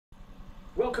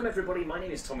Welcome everybody, my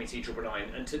name is Tommy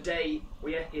T999 and today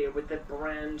we are here with the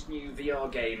brand new VR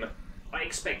game, I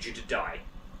Expect You to Die.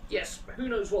 Yes, who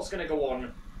knows what's going to go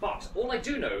on, but all I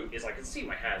do know is I can see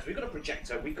my hands, we've got a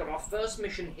projector, we've got our first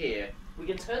mission here, we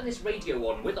can turn this radio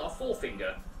on with our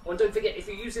forefinger, and don't forget if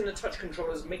you're using the touch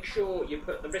controllers, make sure you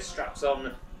put the wrist straps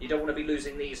on, you don't want to be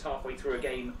losing these halfway through a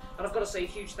game, and I've got to say a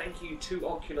huge thank you to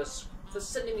Oculus for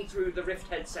sending me through the Rift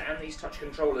headset and these touch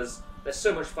controllers. They're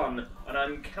so much fun, and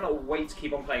I cannot wait to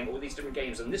keep on playing all these different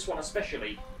games, and this one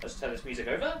especially. Let's turn this music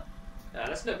over. No,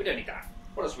 we don't need that.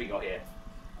 What else have we got here?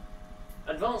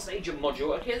 Advanced agent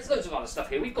module. Okay, there's loads of other stuff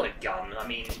here. We've got a gun. I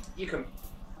mean, you can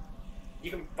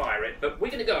fire it, but we're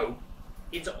going to go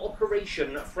into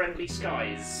Operation Friendly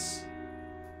Skies.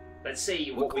 Let's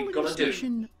see what we've got to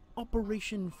do.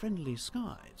 Operation Friendly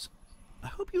Skies. I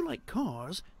hope you like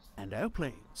cars and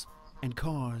airplanes, and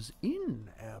cars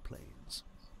in airplanes.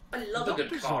 I love a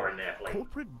good car in an airplane.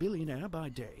 Corporate billionaire by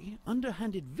day,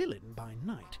 underhanded villain by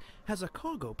night, has a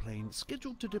cargo plane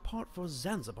scheduled to depart for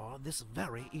Zanzibar this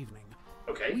very evening.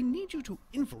 Okay. We need you to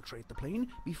infiltrate the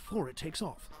plane before it takes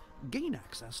off, gain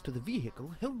access to the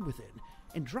vehicle held within,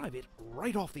 and drive it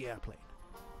right off the airplane.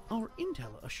 Our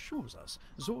intel assures us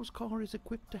Zor's car is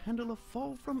equipped to handle a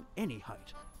fall from any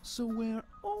height, so we're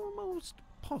almost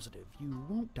positive you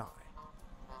won't die.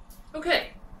 Okay.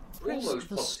 Press Almost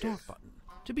the positive. start button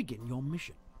to begin your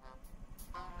mission.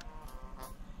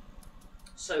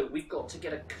 So we've got to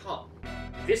get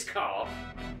this car,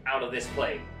 out of this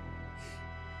plane.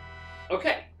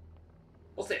 Okay.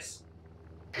 What's this?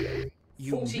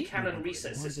 You 40 may cannon wonder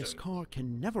reset why system. This car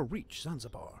can never reach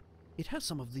Zanzibar. It has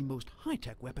some of the most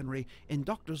high-tech weaponry in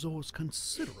Dr. Zor's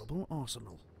considerable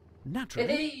arsenal.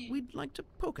 Naturally, we'd like to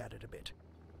poke at it a bit.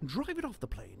 Drive it off the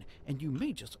plane, and you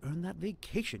may just earn that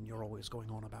vacation you're always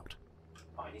going on about.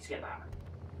 Oh, I need to get that.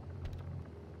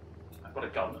 I've got a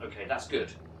gun. Okay, that's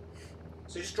good.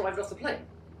 So just drive it off the plane.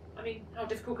 I mean, how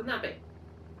difficult can that be?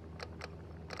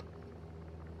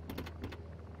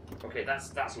 Okay,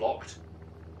 that's locked.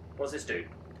 What does this do?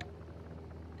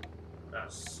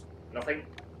 That's nothing.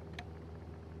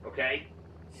 Okay.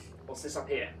 What's this up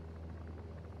here?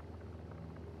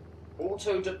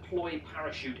 Auto-deploy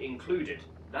parachute included.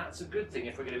 That's a good thing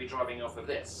if we're going to be driving off of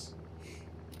this.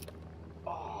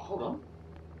 Oh, hold on.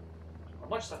 I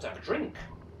might just have to have a drink.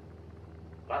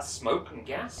 That's smoke and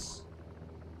gas.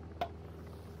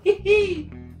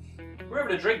 Hee-hee! We're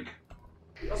having a drink.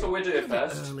 That's what we're doing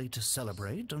first. Early to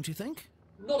celebrate, don't you think?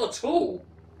 Not at all.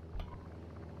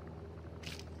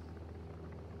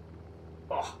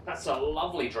 Oh, that's a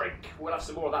lovely drink. We'll have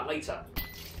some more of that later.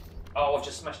 Oh, I've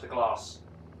just smashed the glass.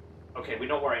 Okay, we're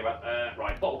not worrying about...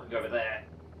 right, bottle can go over there.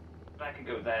 That can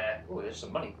go there. Oh, there's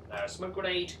some money. Smoke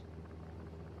grenade.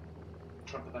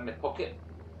 Try and put that in my pocket.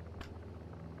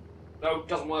 No,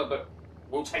 doesn't work, but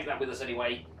we'll take that with us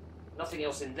anyway. Nothing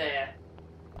else in there.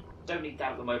 Don't need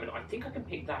that at the moment. I think I can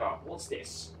pick that up. What's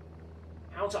this?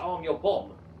 How to arm your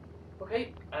bomb.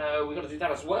 Okay, we've got to do that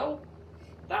as well.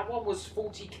 That one was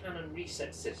 40 cannon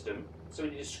reset system, so we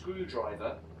need a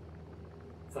screwdriver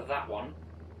for that one.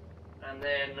 And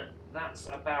then that's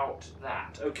about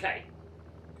that. Okay.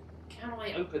 Can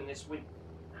I open this window?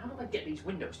 How do I get these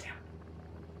windows down?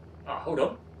 Ah, hold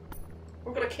on.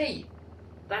 We've got a key.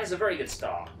 That is a very good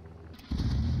start.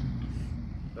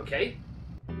 Okay.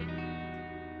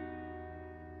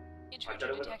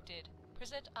 Intruder detected.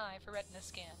 Present eye for retina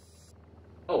scan.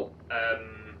 Oh,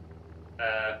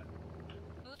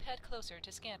 Move head closer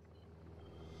to scan.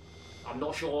 I'm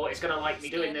not sure it's gonna like me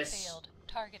doing this. Failed.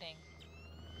 Targeting.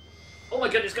 Oh my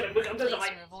goodness, I'm gonna die.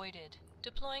 Laser avoided.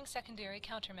 Deploying secondary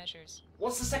countermeasures.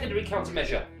 What's the secondary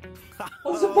countermeasure?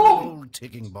 What's a bomb? Old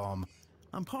ticking bomb.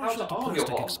 I'm partial to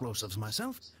plastic explosives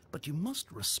myself, but you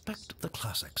must respect the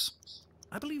classics.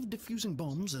 I believe defusing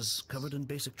bombs is covered in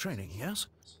basic training, yes?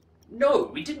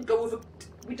 No, we didn't go over...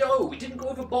 We didn't go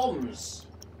over bombs.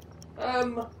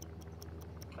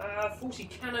 40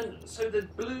 cannon, so the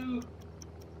blue...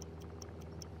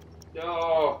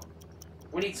 Oh,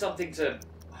 we need something to...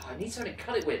 I need something to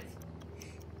cut it with.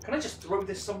 Can I just throw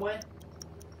this somewhere?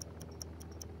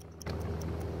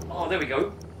 Oh, there we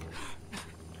go.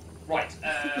 Right,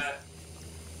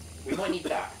 we might need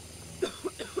that.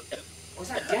 Was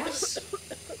that gas?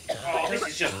 Oh, this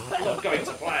is just not going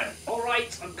to plan.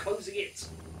 Alright, I'm closing it.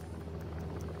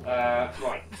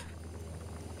 Right.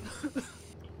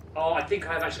 Oh, I think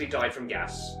I have actually died from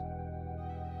gas.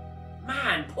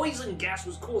 Man, poison gas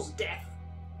was cause of death.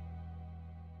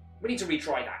 We need to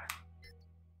retry that.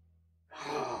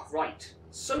 Right,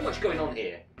 so much going on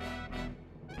here.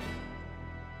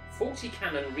 40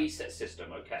 cannon reset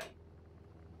system, okay.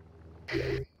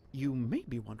 You may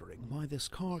be wondering why this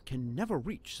car can never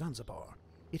reach Zanzibar.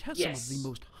 It has some of the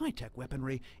most high-tech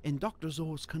weaponry in Dr.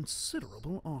 Zor's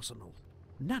considerable arsenal.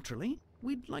 Naturally,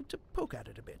 we'd like to poke at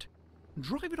it a bit.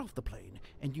 Drive it off the plane,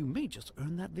 and you may just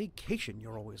earn that vacation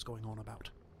you're always going on about.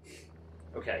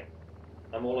 Okay,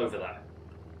 I'm all over that.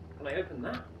 Can I open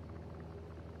that?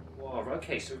 Wow,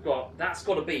 okay, so we've got... That's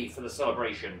got to be for the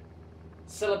celebration.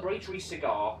 Celebratory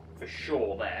cigar, for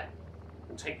sure, there.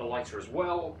 We'll take the lighter as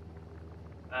well.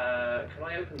 Can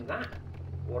I open that?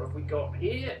 What have we got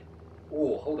here?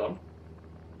 Oh, hold on.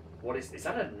 What is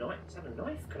that a knife? Is that a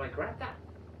knife? Can I grab that?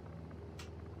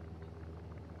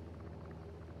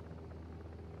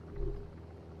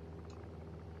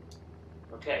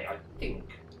 Okay, I think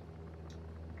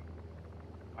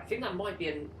that might be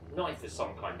a knife of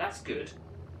some kind. That's good.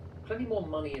 Plenty more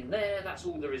money in there. That's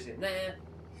all there is in there.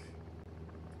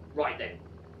 Right then.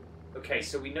 Okay,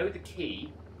 so we know the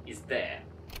key is there.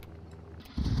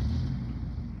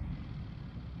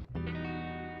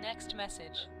 Next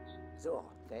message. Zor,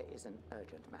 there is an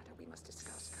urgent matter we must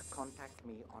discuss. Contact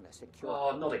me on a secure...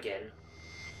 Oh, not again.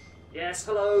 Yes,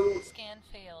 hello. Scan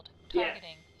failed. Yeah.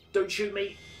 Targeting. Don't shoot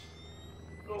me.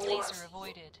 Oh, Laser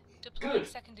avoided. Deploying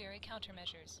secondary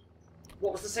countermeasures.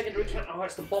 What was the secondary counter? Oh,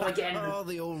 it's the bomb again. Oh,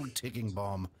 the old ticking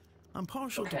bomb. I'm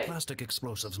partial to plastic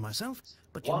explosives myself,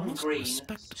 but you One must green,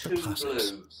 respect two the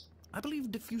classics. blue. I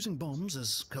believe diffusing bombs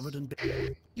is covered in...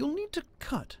 You'll need to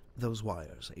cut those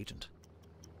wires, Agent.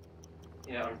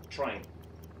 Yeah, I'm trying.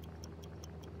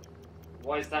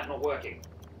 Why is that not working?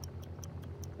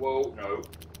 Whoa, no.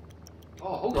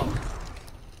 Oh, hold on.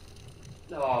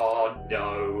 Oh,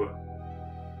 no.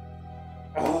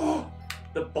 Oh,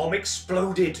 the bomb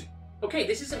exploded. Okay,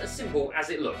 this isn't as simple as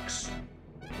it looks.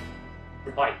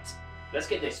 Right, let's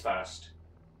get this first.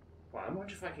 Well, I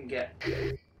wonder if I can get...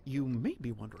 You may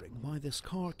be wondering why this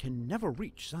car can never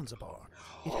reach Zanzibar.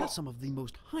 It has some of the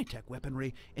most high-tech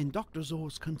weaponry in Dr.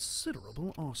 Zor's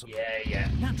considerable arsenal. Yeah.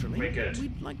 Naturally, We're good.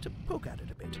 we'd like to poke at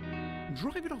it a bit.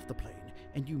 Drive it off the plane,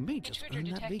 and you may just Intruder earn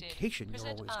that detected. vacation you're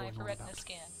Present always eye going for on retina about.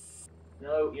 scan.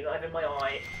 No, you're not having my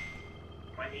eye.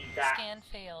 I need that. Scan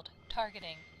failed.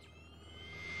 Targeting.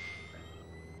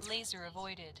 Laser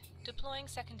avoided. Deploying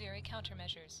secondary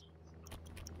countermeasures.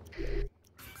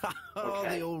 Oh,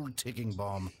 Okay. the old ticking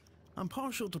bomb. I'm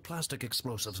partial to plastic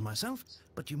explosives myself,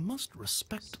 but you must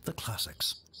respect the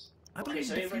classics. I Okay, believe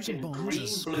so you diffusing reckon bombs green,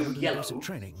 is blue, covered in yellow? basic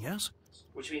training, yes?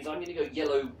 Which means I'm going to go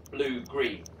yellow, blue,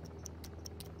 green.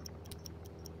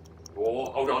 Oh,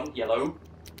 hold on. Yellow.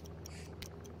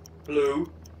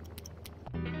 Blue.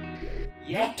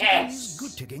 Yes!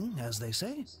 Good ticking, as they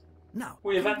say. Now,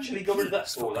 We have how do actually you got rid of that.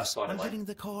 please Oh, that's focus fine, on mate. getting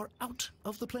the car out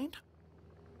of the plane?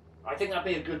 I think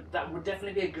that would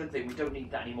definitely be a good thing. We don't need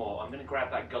that anymore. I'm going to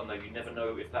grab that gun though. You never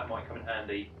know if that might come in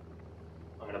handy.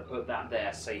 I'm going to put that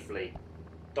there safely.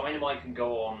 Dynamite can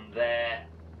go on there.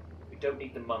 We don't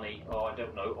need the money. Oh, I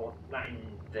don't know. I want that in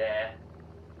there.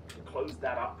 Close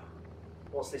that up.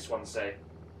 What's this one say?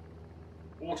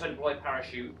 Auto-deploy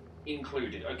parachute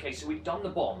included. Okay, so we've done the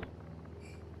bomb.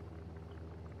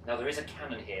 Now there is a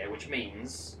cannon here, which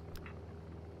means...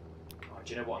 Oh,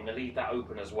 do you know what? I'm going to leave that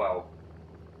open as well.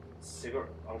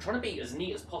 I'm trying to be as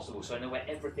neat as possible so I know where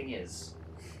everything is.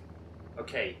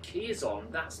 Okay, key is on.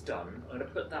 That's done. I'm going to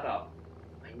put that up.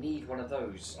 I need one of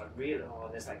those. I really... Oh,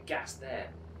 there's that gas there.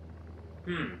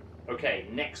 Okay,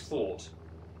 next thought.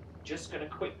 Just going to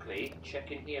quickly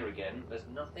check in here again. There's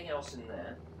nothing else in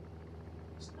there.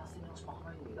 There's nothing else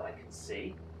behind me that I can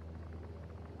see.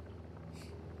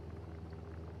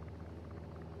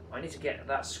 I need to get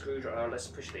that screwdriver. Let's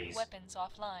push these. Weapons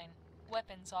offline.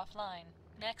 Weapons offline.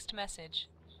 Next message.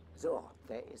 Zor,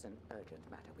 there is an urgent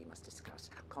matter we must discuss.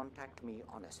 Contact me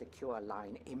on a secure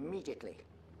line immediately.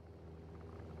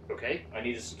 Okay, I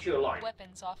need a secure line.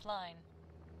 Weapons offline.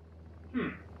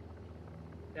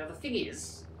 Now the thing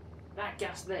is, that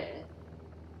gas there,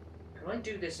 can I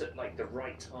do this at like the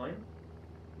right time?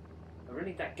 I really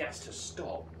need that gas to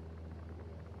stop.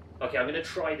 Okay, I'm going to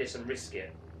try this and risk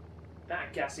it.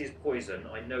 That gas is poison,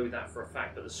 I know that for a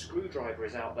fact, but the screwdriver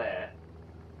is out there,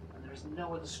 and there is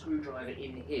no other screwdriver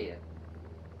in here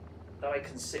that I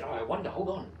can see. Oh, I wonder, hold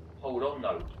on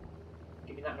though.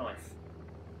 Give me that knife.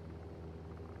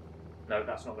 No,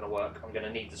 that's not going to work. I'm going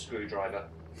to need the screwdriver.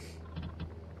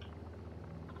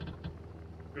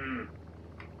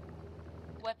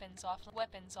 Weapons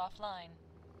offline.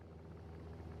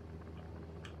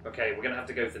 Okay, we're going to have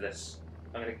to go for this.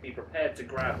 I'm going to be prepared to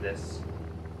grab this.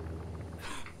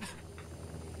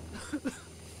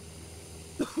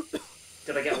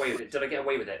 Did I get away with it? Did I get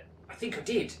away with it? I think I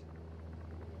did.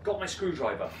 Got my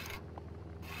screwdriver.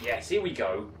 Yes, here we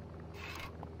go.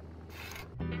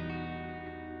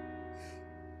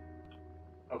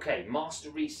 Okay,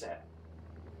 master reset.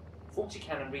 40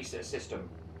 cannon reset system.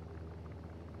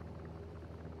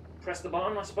 Press the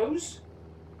button, I suppose?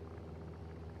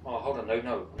 Oh, hold on.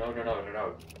 No.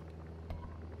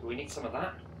 Do we need some of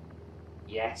that?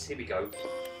 Yes, here we go.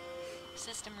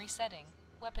 System resetting.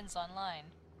 Weapons online.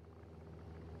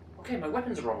 Okay, my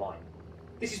weapons are online.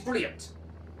 This is brilliant.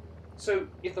 So,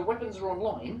 if the weapons are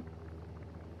online...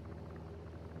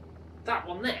 That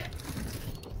one there.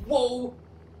 Whoa!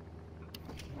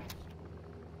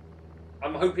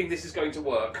 I'm hoping this is going to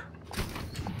work.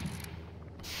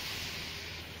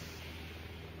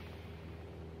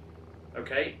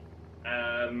 Okay.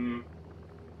 Oh,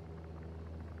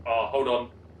 hold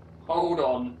on. Hold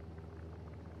on.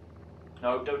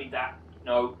 No, don't need that.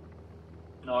 No.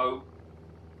 No.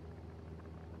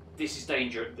 This is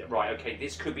dangerous. Right, okay,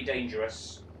 this could be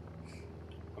dangerous.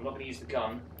 I'm not going to use the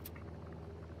gun.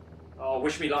 Oh,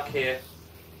 wish me luck here.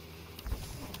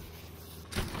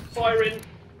 Firing!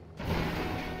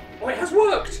 Oh, it has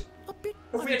worked!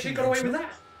 Have we actually got away with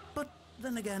that? But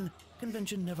then again,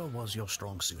 convention never was your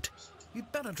strong suit.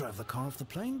 You'd better drive the car off the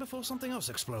plane before something else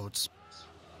explodes.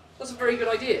 That's a very good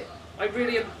idea. I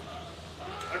really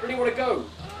want to go.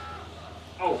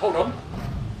 Oh, hold on.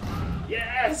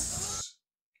 Yes!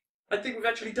 I think we've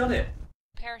actually done it.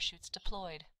 Parachutes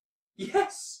deployed.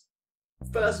 Yes!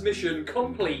 First mission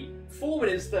complete. 4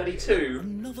 minutes 32.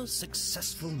 Another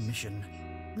successful mission.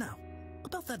 Now,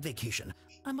 about that vacation,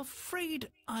 I'm afraid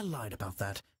I lied about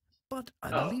that. But I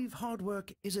believe hard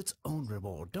work is its own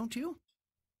reward, don't you?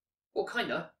 Well,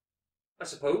 kinda. I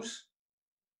suppose.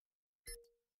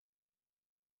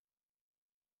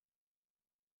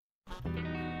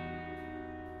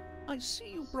 I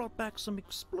see you brought back some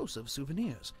explosive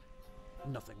souvenirs.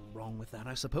 Nothing wrong with that,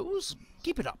 I suppose.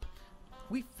 Keep it up.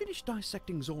 We finished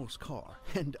dissecting Zor's car,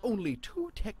 and only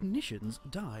 2 technicians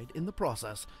died in the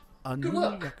process. A Good new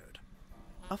work. record.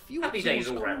 A few Happy of days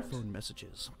Zor's all round. phone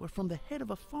messages were from the head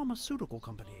of a pharmaceutical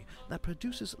company that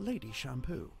produces lady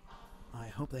shampoo. I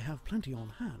hope they have plenty on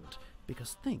hand,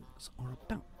 because things are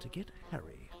about to get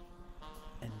hairy.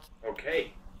 And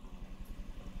Okay.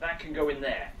 That can go in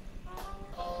there.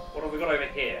 What have we got over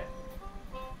here?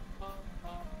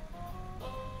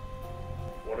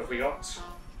 What have we got?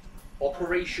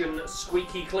 Operation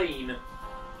Squeaky Clean.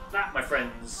 That, my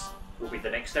friends, will be the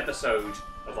next episode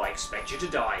of I Expect You to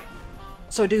Die.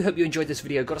 So I do hope you enjoyed this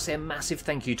video. Got to say a massive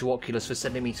thank you to Oculus for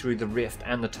sending me through the Rift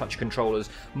and the touch controllers.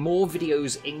 More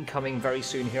videos incoming very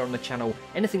soon here on the channel.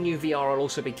 Anything new VR, I'll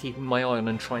also be keeping my eye on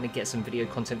and trying to get some video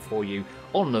content for you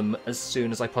on them as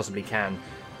soon as I possibly can.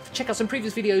 Check out some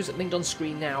previous videos linked on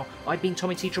screen now. I've been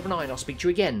Tommy T999. I'll speak to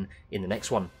you again in the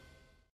next one.